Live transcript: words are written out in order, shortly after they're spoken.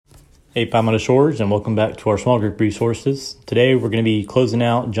Hey, Palm on the Shores, and welcome back to our small group resources. Today we're going to be closing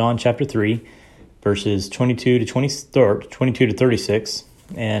out John chapter 3, verses 22 to 36.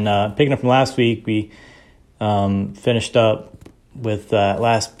 And picking up from last week, we finished up with that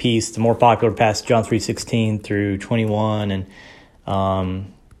last piece, the more popular passage, John 3:16 through 21,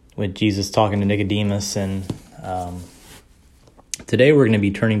 and with Jesus talking to Nicodemus. And today we're going to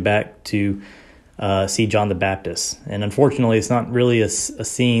be turning back to see John the Baptist. And unfortunately, it's not really a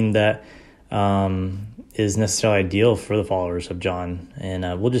scene that is necessarily ideal for the followers of John. And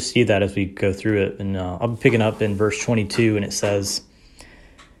we'll just see that as we go through it. And I'll be picking up in verse 22, and it says,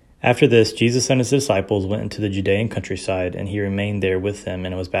 "After this, Jesus and his disciples went into the Judean countryside, and he remained there with them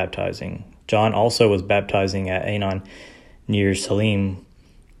and was baptizing. John also was baptizing at Aenon near Salim,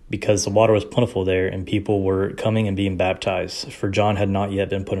 because the water was plentiful there, and people were coming and being baptized, for John had not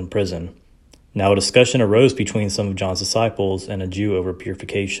yet been put in prison. Now a discussion arose between some of John's disciples and a Jew over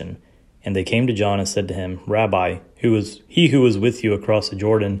purification. And they came to John and said to him, 'Rabbi, who was with you across the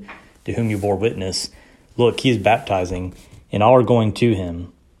Jordan, to whom you bore witness? Look, he is baptizing, and all are going to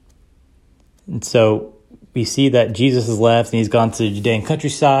him.'" And so we see that Jesus has left, and he's gone to the Judean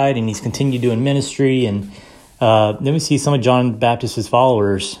countryside, and he's continued doing ministry. And then we see some of John the Baptist's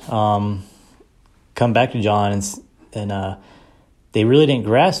followers come back to John, and they really didn't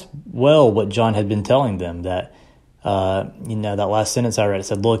grasp well what John had been telling them, that that last sentence I read, it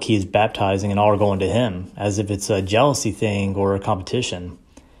said, "Look, he is baptizing and all are going to him," as if it's a jealousy thing or a competition.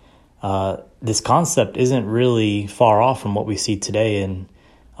 This concept isn't really far off from what we see today, and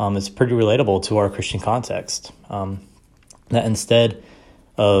it's pretty relatable to our Christian context. That instead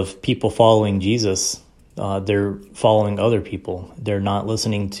of people following Jesus, they're following other people. They're not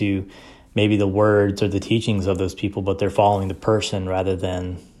listening to maybe the words or the teachings of those people, but they're following the person rather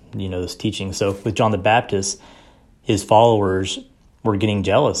than, those teachings. So with John the Baptist, his followers were getting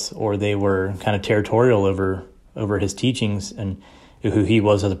jealous, or they were kind of territorial over his teachings and who he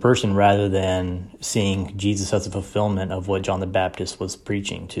was as a person, rather than seeing Jesus as a fulfillment of what John the Baptist was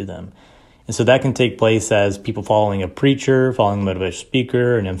preaching to them. And so that can take place as people following a preacher, following a motivational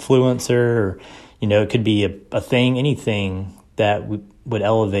speaker, an influencer, or, it could be a thing, anything that would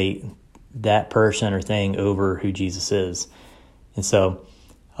elevate that person or thing over who Jesus is. And so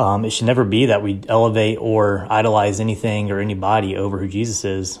it should never be that we elevate or idolize anything or anybody over who Jesus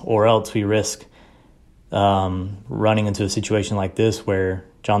is, or else we risk running into a situation like this where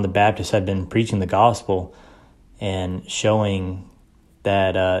John the Baptist had been preaching the gospel and showing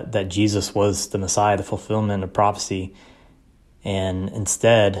that Jesus was the Messiah, the fulfillment of prophecy, and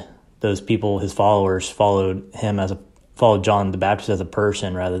instead those people, his followers, followed John the Baptist as a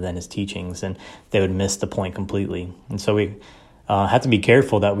person rather than his teachings, and they would miss the point completely. And so we have to be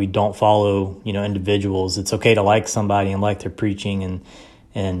careful that we don't follow, individuals. It's okay to like somebody and like their preaching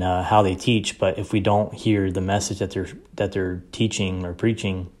and how they teach, but if we don't hear the message that they're teaching or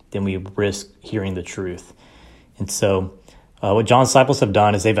preaching, then we risk hearing the truth. And so what John's disciples have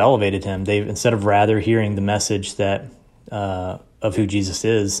done is they've elevated him. They've, instead of rather hearing the message that of who Jesus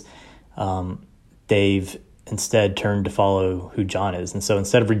is, they've instead turned to follow who John is. And so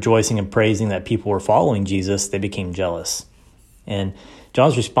instead of rejoicing and praising that people were following Jesus, they became jealous. And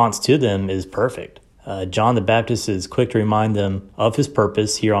John's response to them is perfect. John the Baptist is quick to remind them of his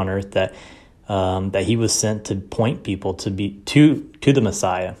purpose here on earth, that he was sent to point people to the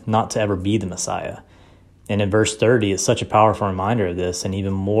Messiah, not to ever be the Messiah. And in verse 30, it's such a powerful reminder of this, and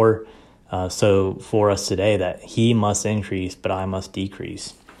even more so for us today, that he must increase, but I must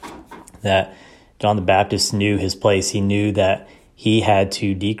decrease. That John the Baptist knew his place. He knew that he had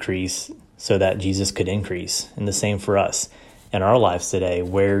to decrease so that Jesus could increase. And the same for us in our lives today.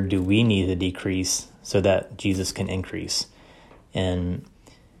 Where do we need to decrease so that Jesus can increase? And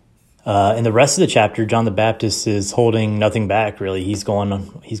in the rest of the chapter, John the Baptist is holding nothing back, really. He's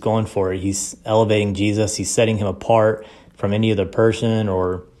going for it. He's elevating Jesus. He's setting him apart from any other person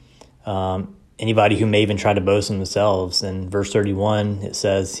or anybody who may even try to boast in themselves. In verse 31, it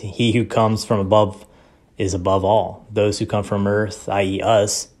says, "He who comes from above is above all. Those who come from earth, i.e.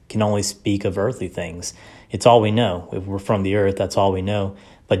 us, can only speak of earthly things." It's all we know. If we're from the earth, that's all we know.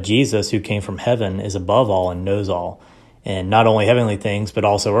 But Jesus, who came from heaven, is above all and knows all. And not only heavenly things, but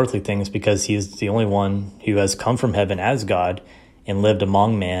also earthly things, because he is the only one who has come from heaven as God and lived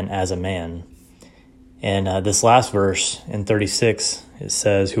among man as a man. And this last verse in 36, it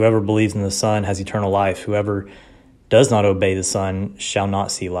says, "Whoever believes in the Son has eternal life. Whoever does not obey the Son shall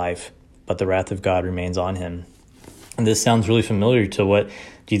not see life, but the wrath of God remains on him." And this sounds really familiar to what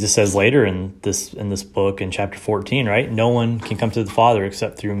Jesus says later in this book in chapter 14, right? "No one can come to the Father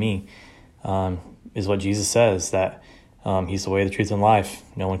except through me," is what Jesus says, that He's the way, the truth, and life.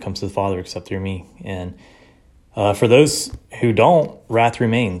 No one comes to the Father except through me. And for those who don't, wrath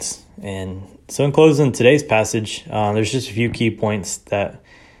remains. And so in closing today's passage, there's just a few key points that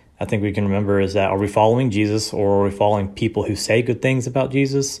I think we can remember is that, are we following Jesus, or are we following people who say good things about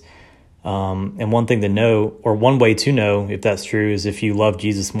Jesus? And one thing to know, or one way to know if that's true, is if you love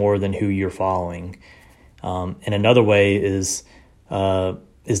Jesus more than who you're following. And another way is the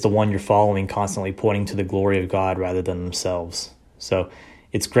one you're following constantly pointing to the glory of God rather than themselves. So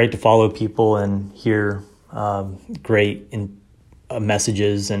it's great to follow people and hear great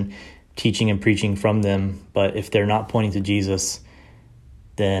messages and teaching and preaching from them, but if they're not pointing to Jesus,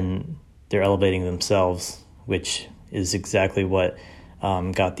 then they're elevating themselves, which is exactly what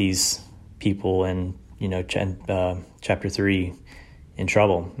got these people in chapter 3 in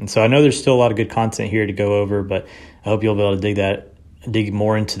trouble. And so I know there's still a lot of good content here to go over, but I hope you'll be able to dig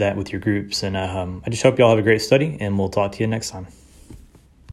more into that with your groups. And I just hope y'all have a great study, and we'll talk to you next time.